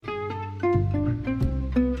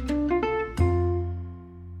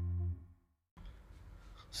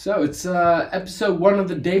So it's episode one of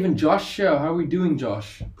the Dave and Josh show. How are we doing,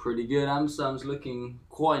 Josh? Pretty good. Amsterdam's looking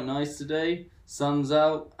quite nice today. Sun's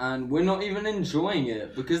out, and we're not even enjoying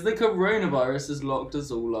it because the coronavirus has locked us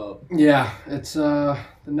all up. Yeah, it's the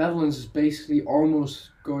Netherlands is basically almost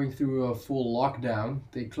going through a full lockdown.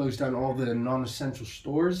 They closed down all the non-essential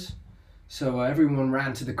stores, so everyone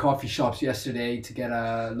ran to the coffee shops yesterday to get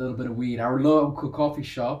a little bit of weed. Our local coffee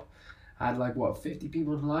shop had 50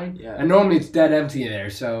 people in line, Yeah. and normally it's dead empty in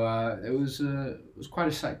there. So it was quite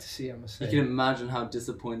a sight to see, I must You say. can imagine how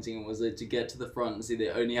disappointing it was to get to the front and see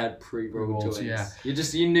they only had pre-rolled Rolls, joints. yeah.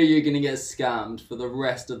 You knew you were gonna get scammed for the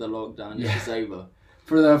rest of the lockdown. Yeah. It was over.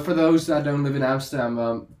 For those that don't live in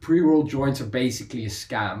Amsterdam, pre-rolled joints are basically a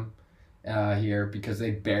scam here because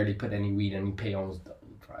they barely put any weed and you pay almost double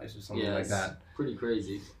the price or something Yeah, like it's that. pretty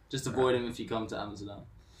crazy. Just avoid them if you come to Amsterdam.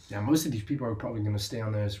 Yeah, most of these people are probably going to stay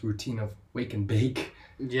on this routine of wake and bake.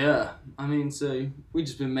 Yeah, I mean, so we've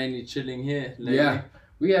just been mainly chilling here lately. Yeah,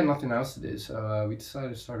 we had nothing else to do, so we decided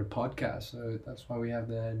to start a podcast. So that's why we have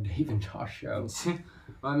the Dave and Josh show.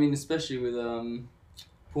 I mean, especially with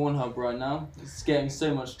Pornhub right now, it's getting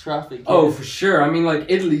so much traffic. Oh, here. for sure. I mean,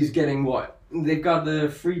 Italy's getting what? They've got the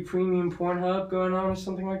free premium Pornhub going on or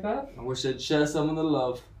something like that. I wish I'd share some of the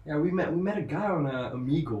love. Yeah, we met a guy on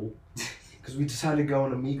Omegle. Because we decided to go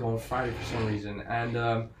on Amigo on Friday for some reason,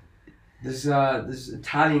 and this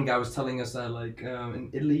Italian guy was telling us that in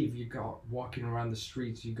Italy, if you got walking around the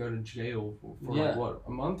streets, you go to jail for a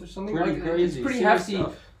month or something. Pretty crazy. It's pretty Serious hefty,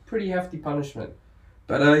 stuff. pretty hefty punishment.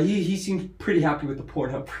 But he seems pretty happy with the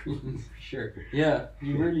Pornhub premium for sure. Yeah,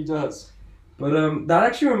 he really does. But that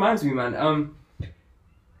actually reminds me, man.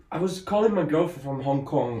 I was calling my girlfriend from Hong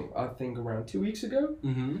Kong, I think around 2 weeks ago.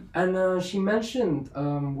 Mm-hmm. And she mentioned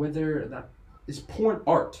whether that is porn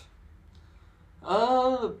art.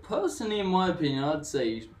 Personally, in my opinion, I'd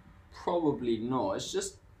say probably not.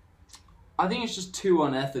 I think it's just too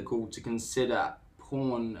unethical to consider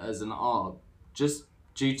porn as an art, just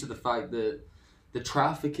due to the fact that the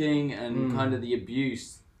trafficking and kind of the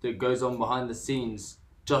abuse that goes on behind the scenes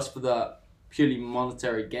just for that purely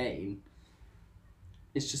monetary gain.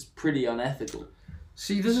 It's just pretty unethical.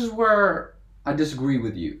 See, this is where I disagree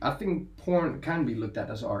with you. I think porn can be looked at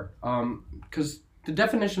as art. Because the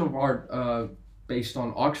definition of art, based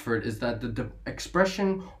on Oxford, is that the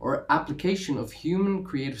expression or application of human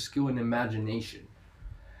creative skill and imagination.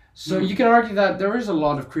 So you can argue that there is a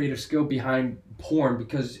lot of creative skill behind porn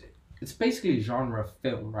because it's basically a genre of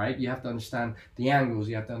film, right? You have to understand the angles,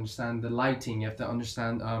 you have to understand the lighting, you have to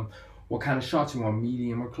understand what kind of shots you want,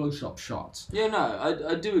 medium or close-up shots. Yeah, no,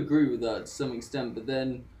 I do agree with that to some extent, but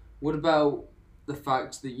then what about the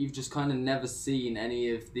fact that you've just kind of never seen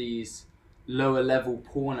any of these lower level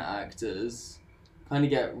porn actors kind of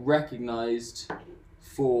get recognized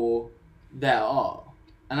for their art?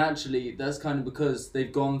 And actually, that's kind of because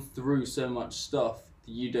they've gone through so much stuff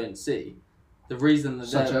that you don't see. The reason that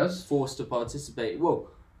Such they're as? forced to participate, well,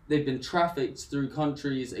 they've been trafficked through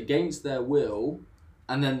countries against their will,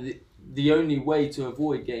 and then the only way to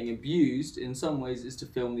avoid getting abused in some ways is to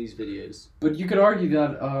film these videos. But you could argue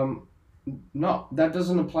that no, that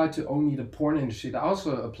doesn't apply to only the porn industry. That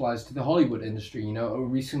also applies to the Hollywood industry. You know,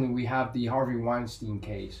 recently we have the Harvey Weinstein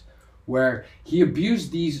case, where he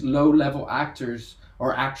abused these low-level actors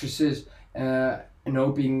or actresses, in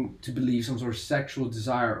hoping to believe some sort of sexual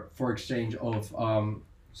desire for exchange of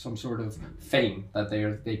some sort of fame that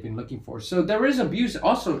they've been looking for. So there is abuse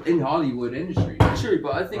also in Hollywood industry. True,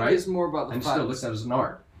 but I think Right? it's more about the And fact still looked at as an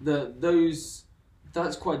art.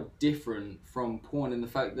 that's quite different from porn in the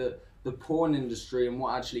fact that the porn industry and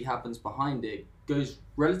what actually happens behind it goes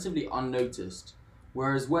relatively unnoticed.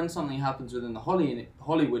 Whereas when something happens within the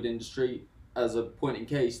Hollywood industry, as a point in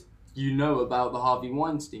case, you know about the Harvey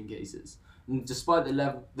Weinstein cases. And despite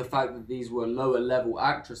the fact that these were lower level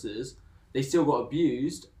actresses, they still got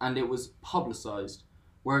abused and it was publicized.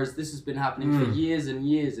 Whereas this has been happening for years and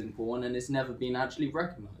years in porn and it's never been actually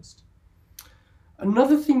recognized.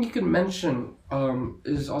 Another thing you can mention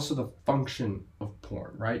is also the function of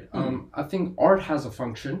porn, right? I think art has a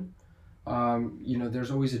function.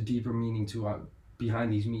 There's always a deeper meaning to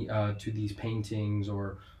behind these paintings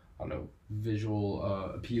or I don't know visual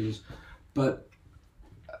appeals, but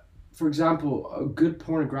for example, a good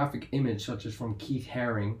pornographic image such as from Keith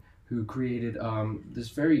Haring, who created this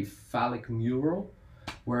very phallic mural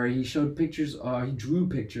where he showed pictures, he drew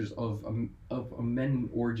pictures of men in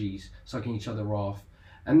orgies sucking each other off,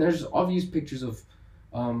 and there's obvious pictures of,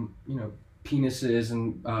 penises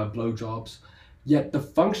and blowjobs. Yet the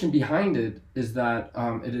function behind it is that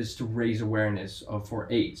it is to raise awareness for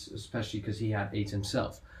AIDS, especially because he had AIDS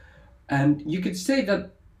himself, and you could say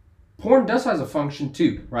that porn does has a function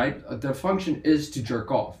too, right? The function is to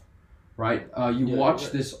jerk off, right? You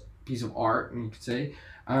watch this piece of art, and you could say,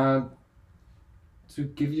 to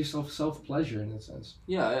give yourself self-pleasure in a sense.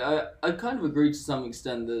 Yeah, I kind of agree to some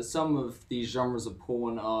extent that some of these genres of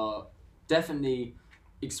porn are definitely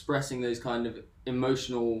expressing those kind of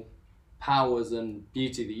emotional powers and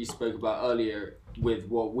beauty that you spoke about earlier with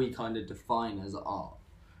what we kind of define as art,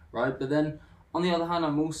 right? But then, on the other hand,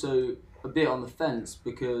 I'm also a bit on the fence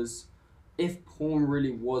because if porn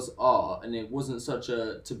really was art and it wasn't such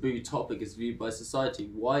a taboo topic as viewed by society,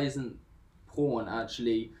 why isn't porn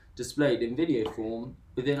actually displayed in video form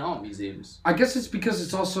within art museums? I guess it's because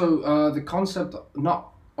it's also the concept, not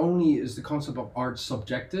only is the concept of art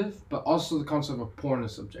subjective, but also the concept of porn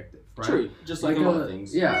is subjective, right? True, just like a lot of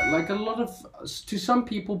things. Yeah, like a lot of, to some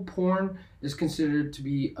people, porn is considered to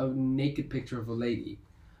be a naked picture of a lady.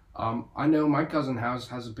 I know my cousin house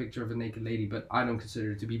has a picture of a naked lady, but I don't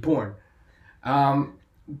consider it to be porn.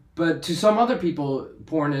 But to some other people,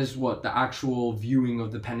 porn is what the actual viewing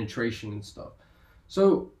of the penetration and stuff.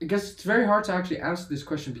 So I guess it's very hard to actually answer this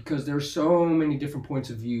question because there are so many different points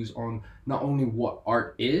of views on not only what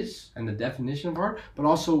art is and the definition of art, but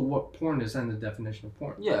also what porn is and the definition of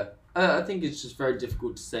porn. Yeah, I think it's just very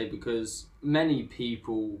difficult to say because many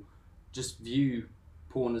people just view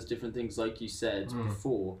porn as different things, like you said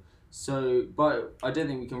before. So, but I don't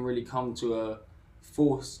think we can really come to a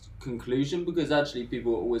forced conclusion because actually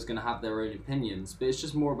people are always going to have their own opinions. But it's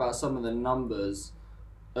just more about some of the numbers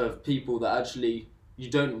of people that actually you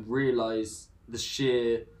don't realize the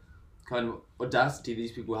sheer kind of audacity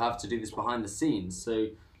these people have to do this behind the scenes. So,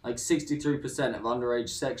 like 63% of underage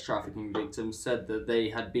sex trafficking victims said that they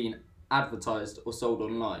had been advertised or sold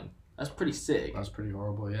online. That's pretty sick. That's pretty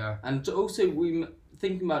horrible, yeah. And also, we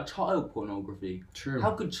thinking about child pornography. True.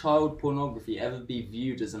 How could child pornography ever be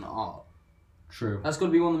viewed as an art? True. That's got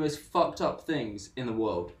to be one of the most fucked up things in the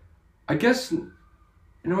world. I guess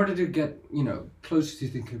in order to get, closer to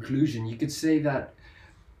the conclusion, you could say that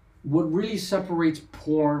what really separates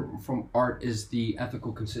porn from art is the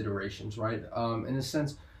ethical considerations, right? In a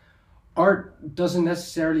sense, art doesn't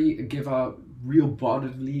necessarily give out real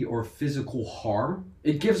bodily or physical harm.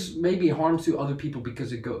 It gives maybe harm to other people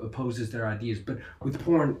because it opposes their ideas. But with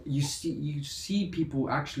porn, you see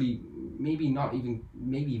people actually maybe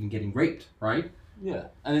even getting raped, right? Yeah,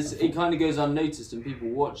 and it kind of goes unnoticed, and people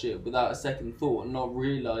watch it without a second thought and not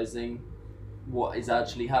realizing what is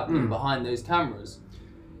actually happening behind those cameras.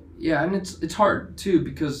 Yeah, and it's hard too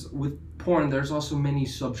because with porn there's also many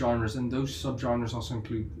subgenres, and those subgenres also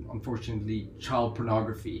include, unfortunately, child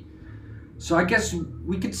pornography. So I guess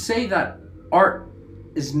we could say that art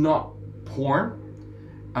is not porn,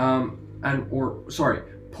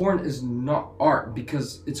 porn is not art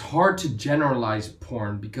because it's hard to generalize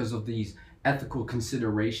porn because of these ethical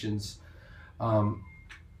considerations,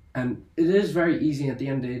 and it is very easy. At the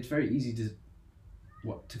end of the day, it's very easy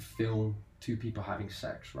to film two people having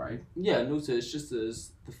sex, right? Yeah, and also it's just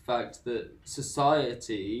the fact that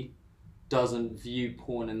society doesn't view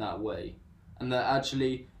porn in that way, and that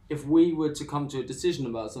actually, if we were to come to a decision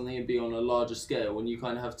about something, it'd be on a larger scale, and you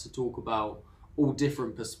kind of have to talk about all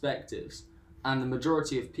different perspectives, and the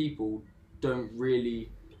majority of people don't really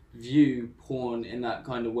view porn in that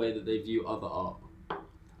kind of way that they view other art.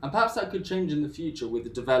 And perhaps that could change in the future with the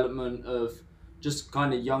development of just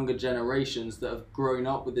kind of younger generations that have grown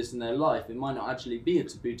up with this in their life. It might not actually be a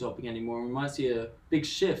taboo topic anymore, and we might see a big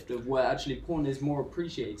shift of where actually porn is more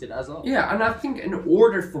appreciated as art. Yeah, and I think in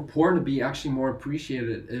order for porn to be actually more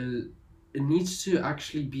appreciated, it needs to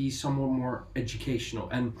actually be somewhat more educational.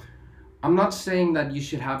 And I'm not saying that you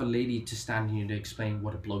should have a lady to stand here to explain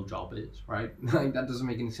what a blowjob is, right? Like, that doesn't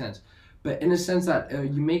make any sense. But in a sense that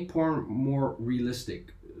you make porn more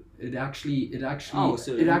realistic. It actually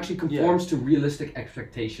conforms to realistic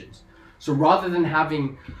expectations. So rather than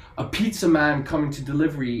having a pizza man coming to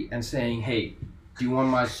delivery and saying, "Hey, do you want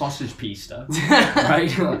my sausage pizza?"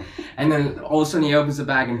 right? And then all of a sudden he opens the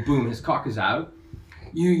bag and boom, his cock is out.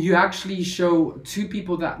 You actually show two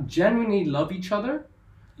people that genuinely love each other.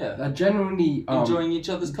 Yeah. That genuinely enjoying each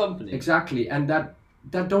other's company. Exactly, and that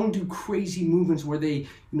don't do crazy movements where they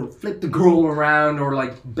flip the girl around or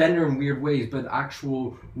like bend her in weird ways, but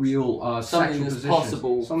actual real something sexual that's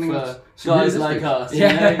positions. Something for that's guys like us.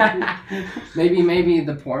 Yeah. maybe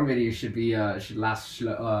the porn video should be should last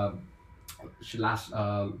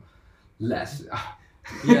less.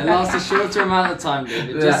 Yeah, last a shorter amount of time,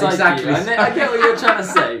 David. Just Yeah, exactly. I get what you're trying to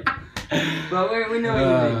say. But we know what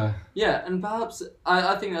you mean. Uh, Yeah, and perhaps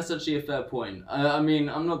I think that's actually a fair point. I mean,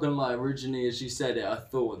 I'm not gonna lie. Originally, as you said it, I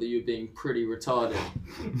thought that you were being pretty retarded.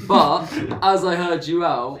 But as I heard you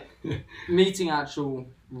out, meeting actual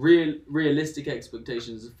realistic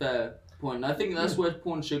expectations is a fair point. And I think that's where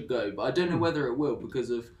porn should go. But I don't know whether it will because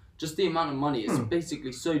of just the amount of money. It's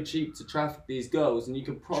basically so cheap to traffic these girls, and you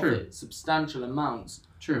can profit substantial amounts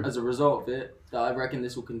True. as a result of it. That I reckon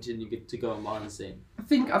this will continue to go on behind the scene. I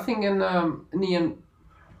think in the end,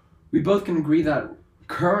 we both can agree that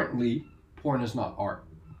currently porn is not art.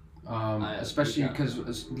 Especially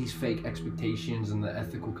because these fake expectations and the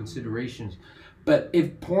ethical considerations. But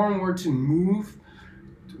if porn were to move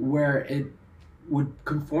where it would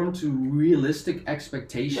conform to realistic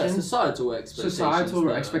expectations, societal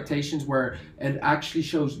expectations, where it actually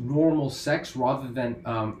shows normal sex rather than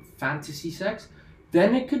fantasy sex,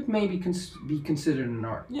 then it could maybe be considered an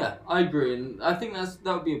art. Yeah, I agree, and I think that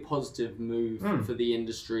would be a positive move for the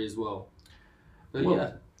industry as well. But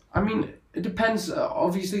yeah, I mean, it depends.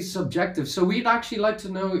 Obviously, subjective. So we'd actually like to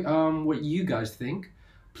know what you guys think.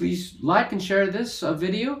 Please like and share this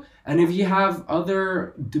video, and if you have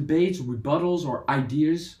other debates, rebuttals, or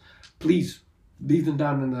ideas, please leave them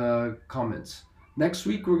down in the comments. Next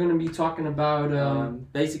week we're going to be talking about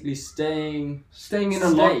basically staying in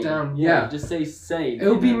a lockdown. Yeah, just say sane.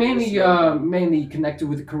 It'll be mainly connected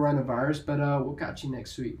with the coronavirus, but we'll catch you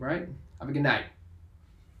next week, right? Have a good night.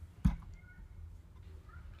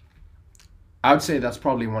 I would say that's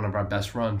probably one of our best runs.